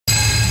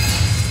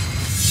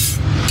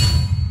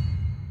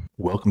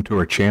Welcome to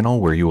our channel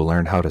where you will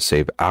learn how to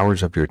save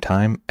hours of your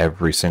time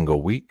every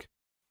single week.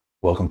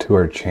 Welcome to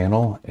our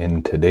channel.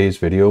 In today's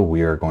video,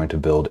 we are going to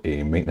build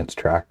a maintenance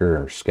tracker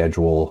or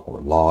schedule or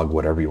log,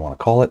 whatever you want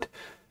to call it.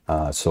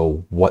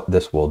 So what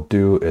this will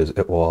do is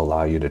it will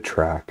allow you to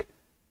track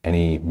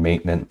any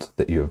maintenance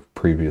that you have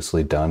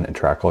previously done and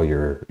track all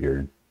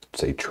your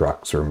say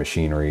trucks or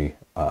machinery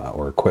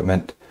or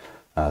equipment.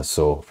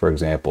 So for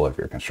example, if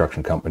you're a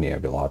construction company, you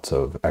have lots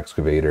of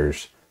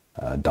excavators,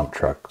 dump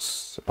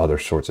trucks, other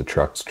sorts of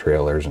trucks,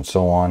 trailers, and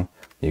so on.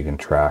 You can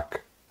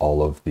track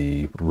all of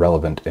the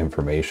relevant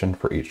information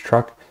for each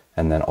truck,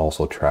 and then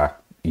also track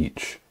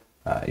each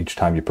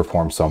time you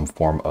perform some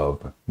form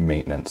of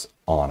maintenance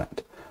on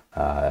it.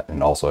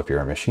 And also if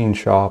you're a machine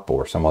shop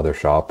or some other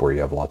shop where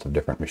you have lots of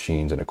different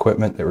machines and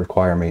equipment that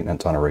require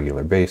maintenance on a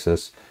regular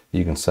basis,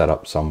 you can set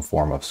up some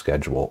form of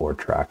schedule or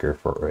tracker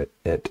for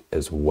it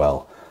as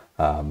well.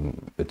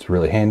 It's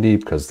really handy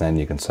because then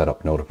you can set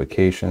up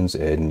notifications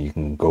and you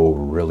can go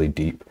really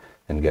deep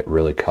and get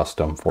really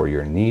custom for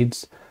your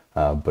needs.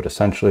 But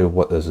essentially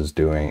what this is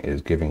doing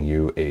is giving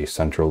you a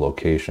central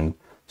location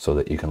so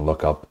that you can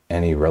look up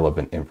any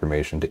relevant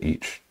information to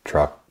each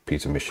truck,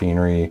 piece of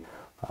machinery,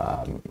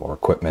 or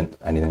equipment,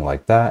 anything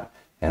like that.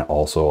 And it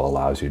also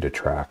allows you to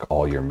track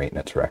all your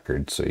maintenance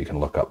records. So you can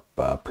look up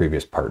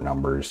previous part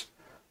numbers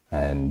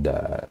and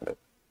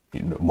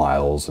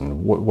miles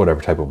and whatever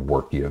type of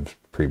work you have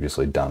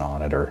previously done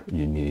on it or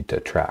you need to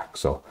track.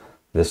 So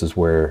this is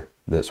where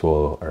this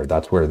will, or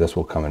that's where this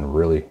will come in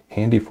really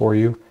handy for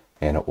you,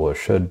 and it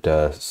should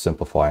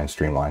simplify and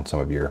streamline some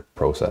of your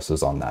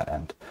processes on that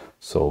end.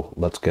 So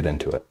let's get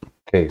into it.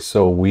 Okay,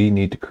 so we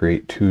need to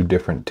create two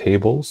different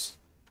tables.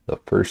 The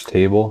first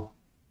table,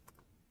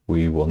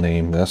 we will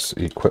name this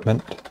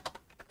equipment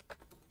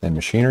and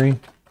machinery.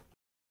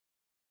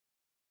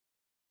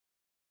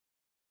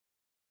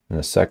 And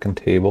the second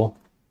table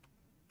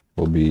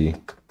will be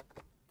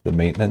the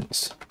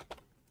maintenance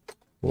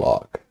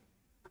log.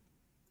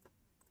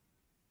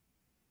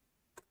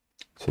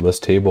 So this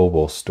table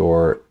will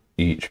store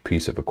each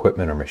piece of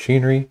equipment or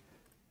machinery,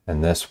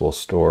 and this will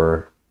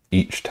store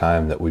each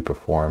time that we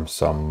perform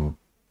some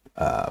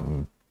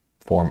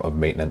form of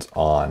maintenance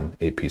on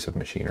a piece of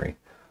machinery.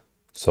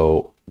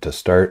 So to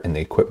start, in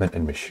the equipment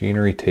and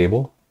machinery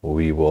table,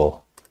 we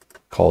will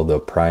call the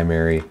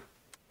primary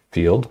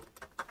field,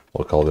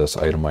 we'll call this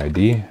item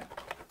ID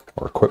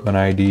or equipment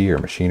ID or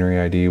machinery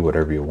ID,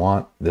 whatever you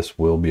want. This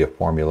will be a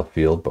formula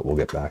field, but we'll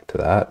get back to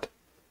that.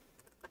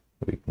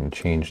 We can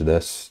change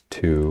this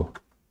to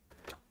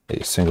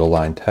a single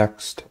line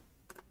text,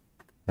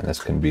 and this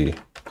can be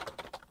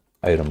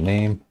item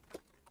name.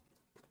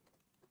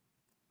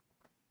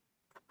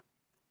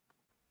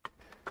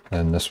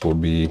 And this will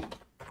be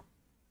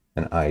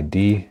an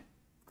ID,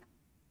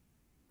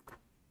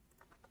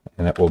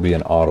 and it will be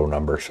an auto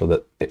number so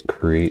that it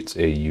creates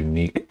a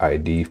unique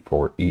ID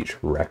for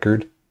each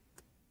record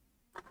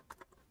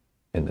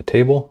in the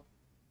table.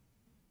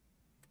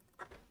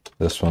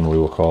 This one we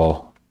will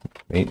call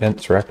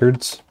maintenance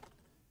records,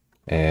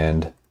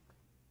 and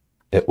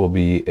it will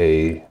be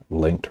a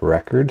linked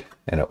record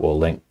and it will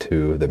link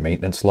to the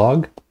maintenance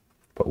log,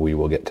 but we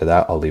will get to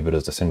that. I'll leave it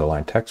as a single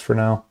line text for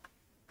now.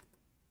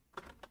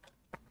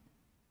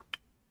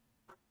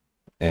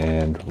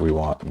 And we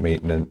want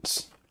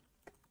maintenance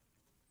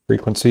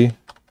frequency,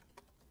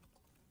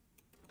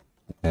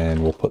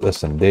 and we'll put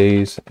this in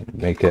days and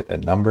make it a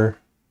number.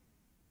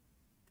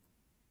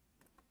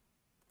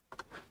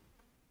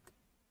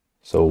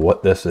 So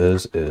what this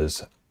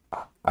is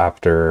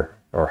after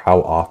or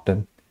how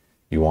often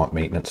you want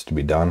maintenance to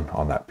be done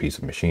on that piece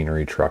of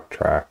machinery, truck,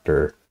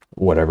 tractor,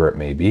 whatever it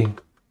may be.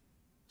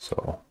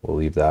 So we'll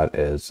leave that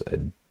as a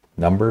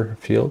number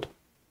field.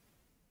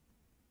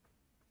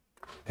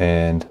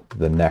 And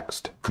the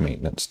next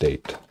maintenance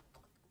date.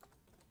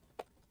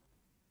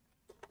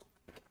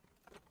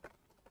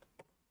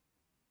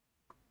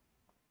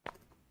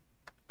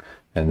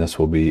 And this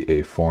will be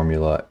a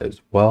formula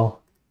as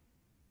well.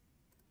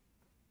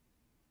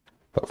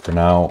 But for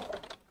now,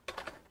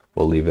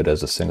 we'll leave it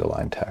as a single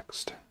line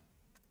text.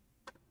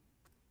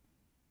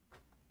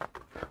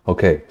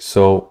 Okay,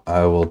 so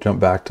I will jump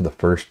back to the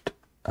first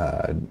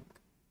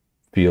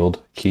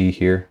field key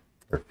here,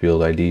 or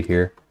field ID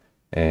here,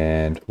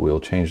 and we'll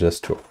change this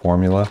to a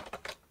formula.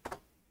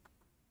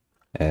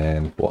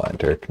 And we'll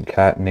enter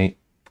concatenate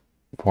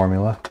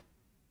formula.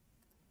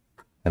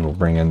 And we'll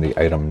bring in the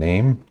item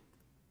name.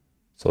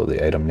 So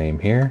the item name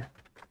here.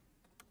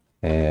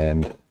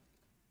 And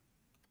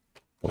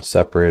we'll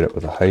separate it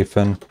with a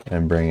hyphen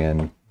and bring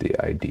in the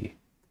ID.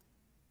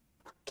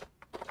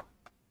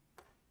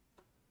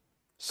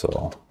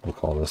 So we'll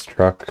call this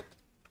truck,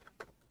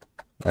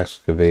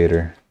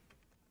 excavator,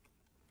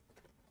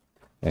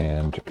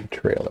 and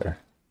trailer.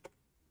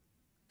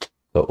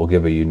 So it will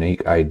give a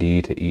unique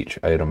ID to each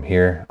item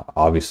here.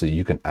 Obviously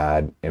you can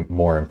add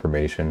more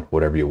information,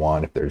 whatever you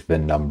want. If there's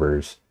VIN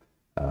numbers,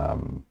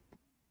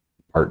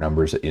 part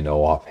numbers that you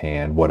know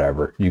offhand,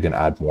 whatever, you can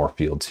add more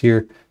fields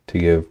here to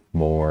give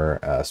more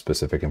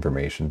specific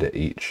information to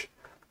each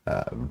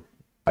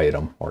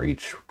item or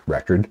each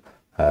record.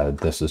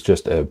 This is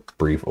just a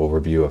brief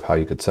overview of how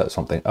you could set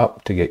something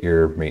up to get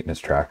your maintenance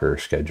tracker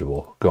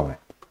schedule going.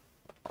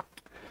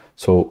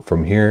 So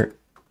from here,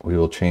 we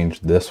will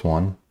change this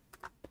one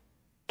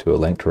to a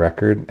linked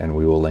record, and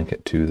we will link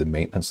it to the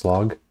maintenance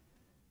log.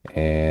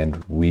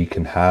 And we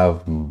can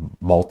have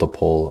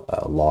multiple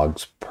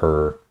logs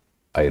per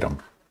item.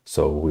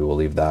 So we will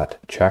leave that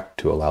checked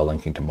to allow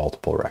linking to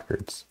multiple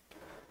records.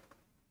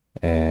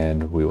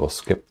 And we will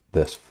skip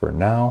this for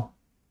now.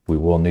 We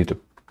will need to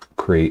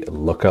create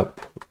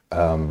lookup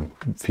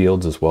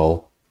fields as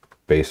well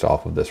based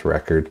off of this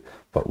record,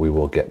 but we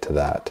will get to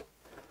that.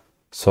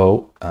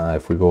 So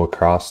if we go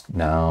across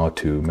now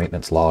to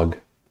maintenance log,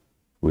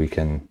 we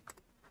can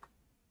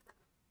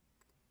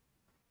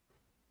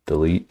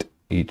delete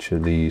each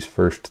of these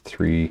first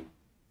 3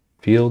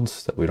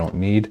 fields that we don't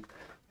need.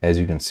 As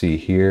you can see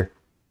here,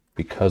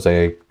 because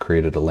I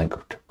created a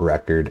linked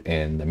record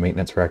in the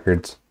maintenance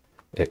records,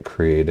 it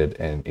created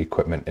an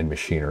equipment and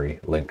machinery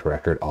linked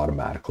record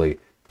automatically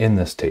in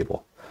this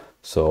table.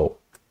 So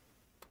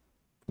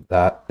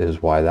that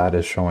is why that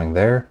is showing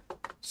there.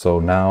 So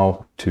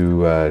now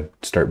to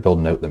start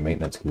building out the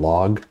maintenance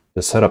log,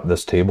 to set up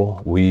this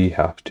table, we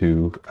have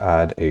to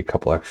add a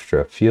couple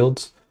extra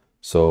fields.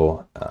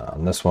 So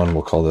on this one,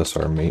 we'll call this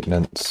our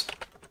maintenance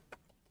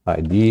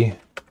ID,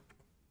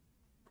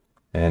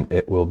 and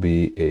it will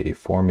be a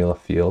formula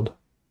field,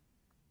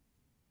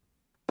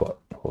 but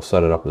we'll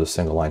set it up as a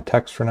single line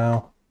text for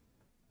now.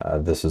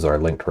 This is our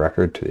linked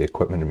record to the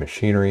equipment and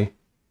machinery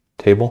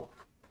table,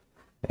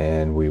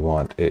 and we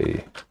want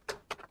a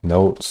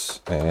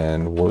notes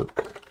and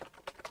work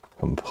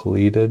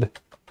completed.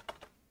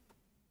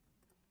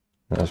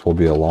 And this will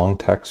be a long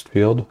text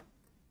field.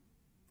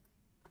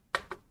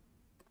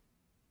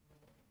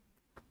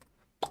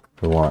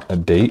 We want a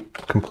date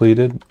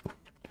completed,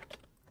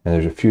 and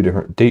there's a few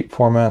different date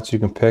formats you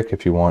can pick.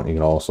 If you want, you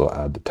can also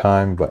add the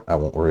time, but I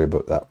won't worry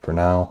about that for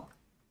now.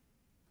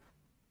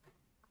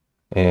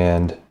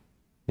 And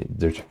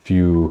there's a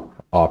few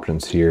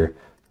options here.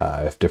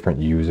 If different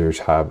users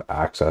have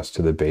access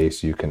to the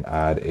base, you can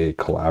add a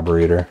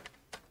collaborator.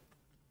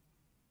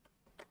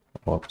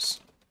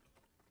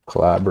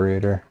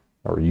 Collaborator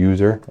or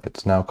user,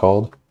 it's now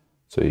called.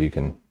 So you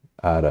can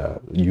add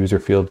a user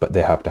field, but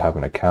they have to have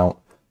an account.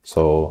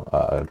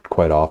 So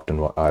quite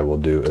often what I will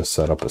do is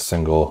set up a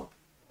single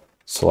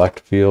select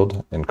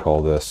field and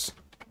call this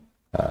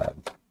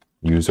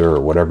user or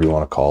whatever you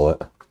want to call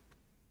it.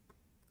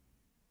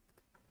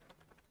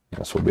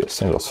 This will be a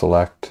single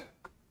select.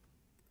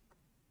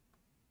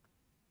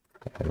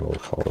 And we'll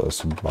call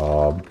this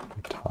Bob,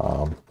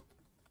 Tom,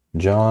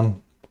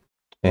 John.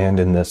 And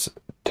in this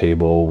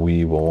table,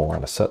 we will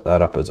want to set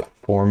that up as a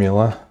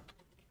formula.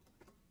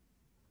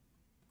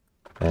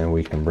 And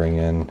we can bring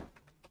in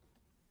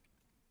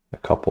a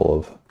couple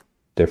of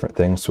different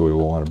things. So we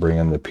will want to bring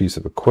in the piece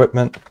of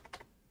equipment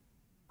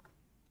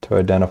to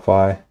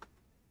identify,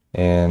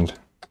 and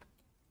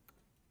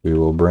we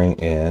will bring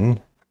in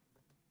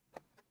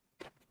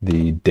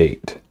the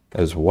date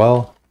as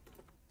well,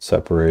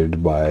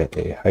 separated by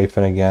a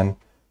hyphen again.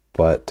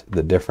 But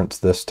the difference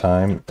this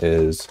time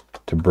is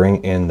to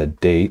bring in the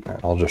date.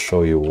 I'll just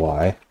show you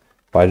why.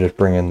 If I just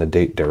bring in the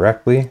date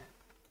directly,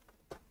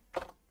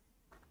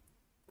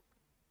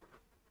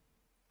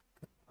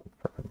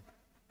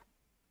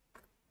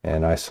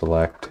 and I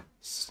select,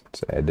 say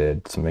I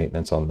did some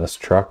maintenance on this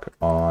truck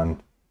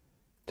on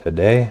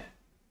today,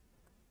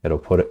 it'll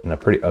put it in a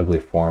pretty ugly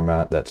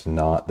format that's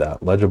not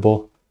that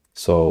legible.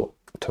 So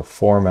to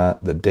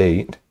format the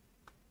date,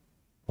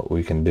 what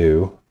we can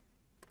do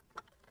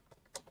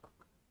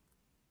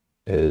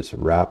is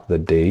wrap the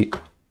date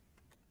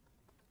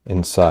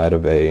inside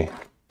of a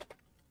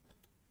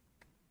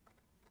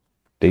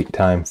date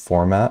time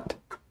format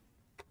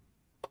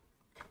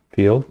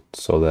field.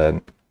 So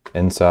then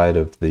inside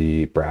of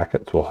the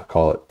brackets, we'll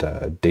call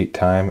it date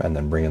time, and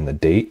then bring in the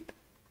date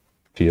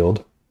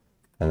field.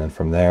 And then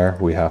from there,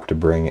 we have to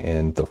bring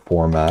in the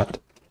format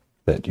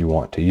that you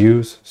want to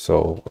use.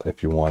 So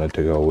if you wanted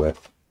to go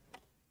with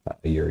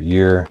your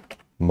year,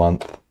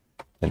 month,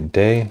 and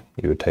day,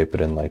 you would type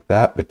it in like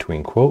that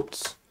between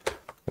quotes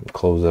and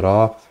close it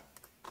off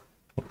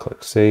and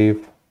click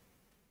save.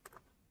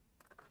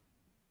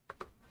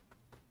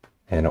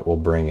 And it will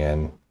bring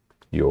in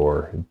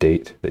your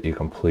date that you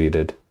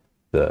completed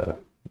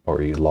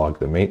or you log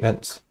the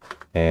maintenance.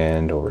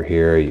 And over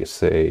here you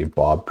say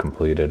Bob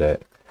completed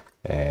it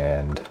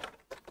and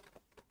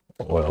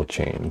oil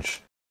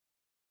change.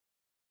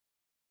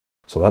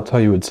 So that's how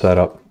you would set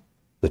up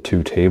the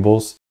two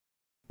tables.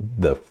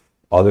 The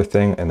other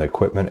thing in the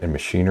equipment and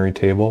machinery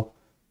table,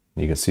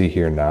 you can see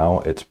here now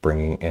it's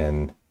bringing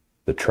in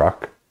the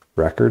truck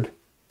record,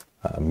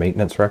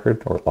 maintenance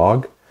record or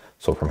log.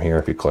 So from here,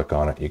 if you click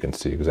on it, you can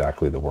see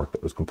exactly the work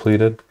that was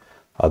completed.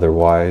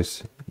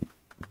 Otherwise,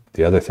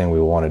 the other thing we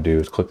want to do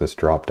is click this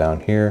drop down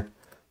here.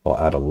 We'll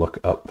add a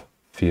lookup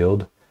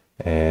field,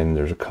 and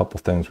there's a couple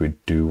things we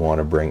do want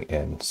to bring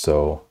in.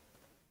 So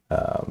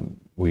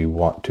we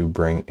want to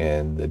bring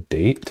in the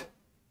date.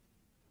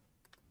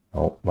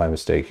 Oh, my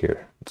mistake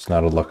here. it's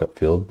not a lookup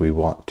field. We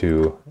want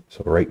to,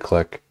 so right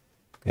click,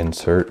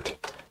 insert,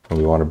 and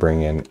we want to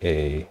bring in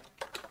a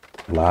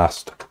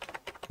last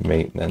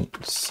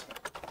maintenance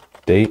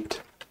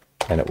date,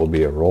 and it will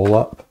be a roll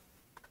up.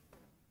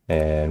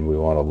 And we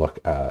want to look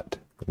at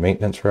the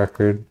maintenance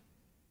record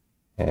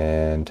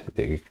and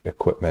the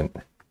equipment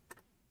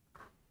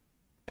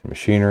and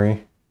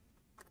machinery.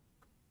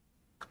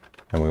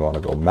 And we want to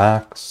go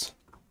max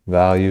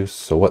values.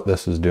 So what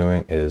this is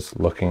doing is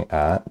looking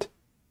at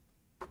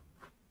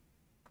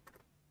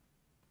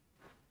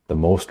the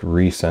most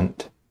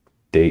recent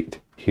date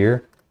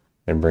here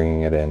and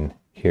bringing it in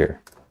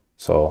here.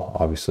 So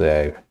obviously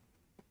I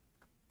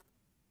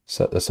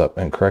set this up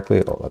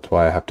incorrectly. That's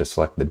why I have to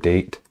select the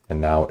date,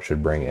 and now it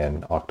should bring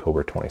in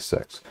October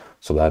 26th.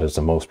 So that is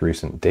the most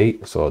recent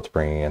date, so it's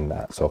bringing in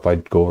that. So if I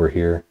go over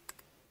here,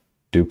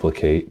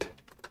 duplicate,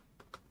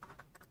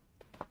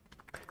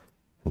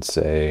 and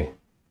say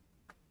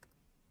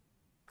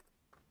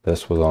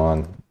this was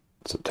on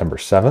September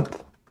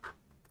 7th,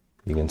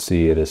 you can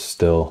see it is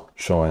still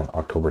showing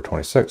October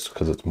 26th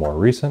because it's more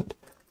recent.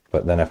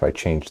 But then if I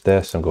change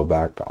this and go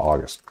back to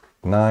August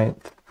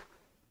 9th,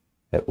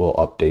 it will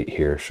update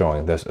here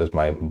showing this as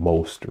my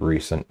most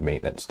recent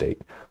maintenance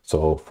date.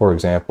 So for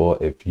example,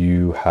 if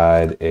you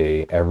had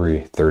a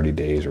every 30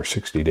 days or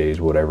 60 days,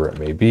 whatever it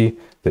may be,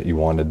 that you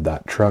wanted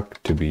that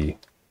truck to be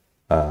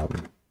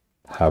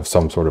have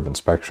some sort of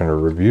inspection or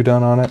review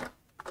done on it,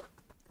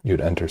 you'd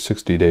enter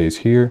 60 days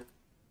here,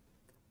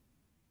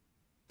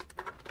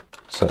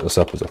 set this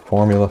up as a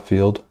formula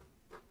field,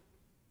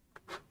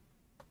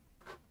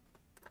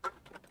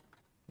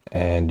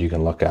 and you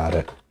can look at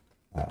it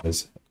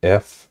as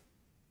if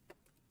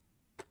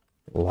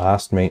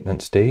last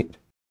maintenance date,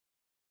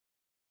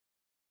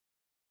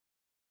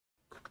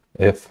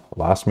 if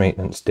last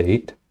maintenance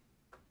date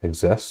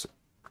exists,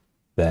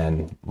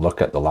 then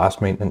look at the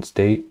last maintenance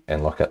date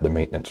and look at the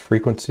maintenance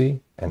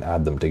frequency and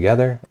add them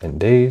together in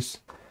days,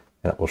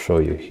 and it will show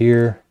you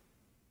here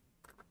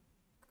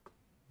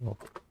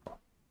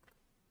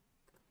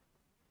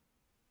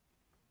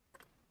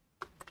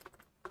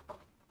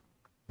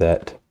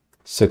that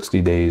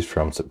 60 days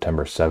from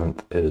September 7th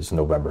is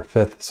November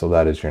 5th, so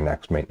that is your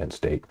next maintenance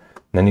date.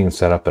 And then you can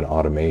set up an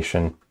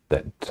automation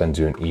that sends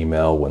you an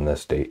email when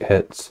this date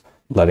hits,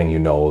 letting you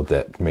know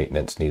that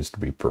maintenance needs to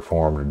be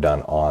performed or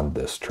done on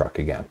this truck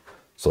again.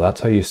 So that's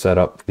how you set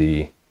up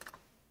the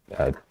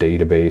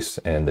database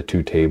and the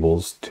two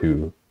tables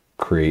to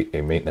create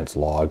a maintenance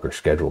log or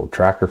scheduled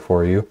tracker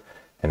for you.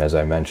 And as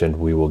I mentioned,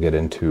 we will get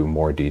into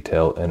more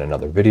detail in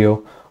another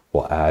video.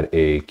 We'll add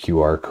a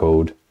QR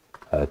code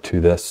to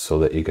this so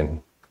that you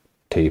can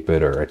tape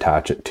it or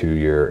attach it to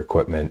your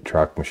equipment,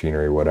 truck,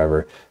 machinery,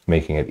 whatever,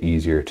 making it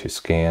easier to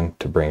scan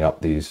to bring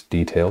up these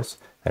details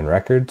and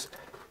records.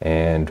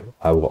 And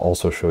I will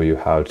also show you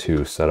how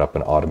to set up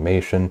an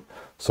automation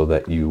so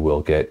that you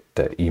will get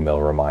the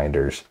email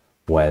reminders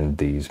when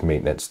these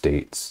maintenance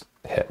dates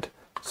hit.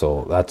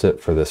 So that's it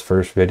for this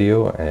first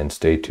video, and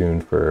stay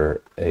tuned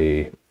for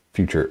a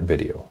future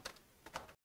video.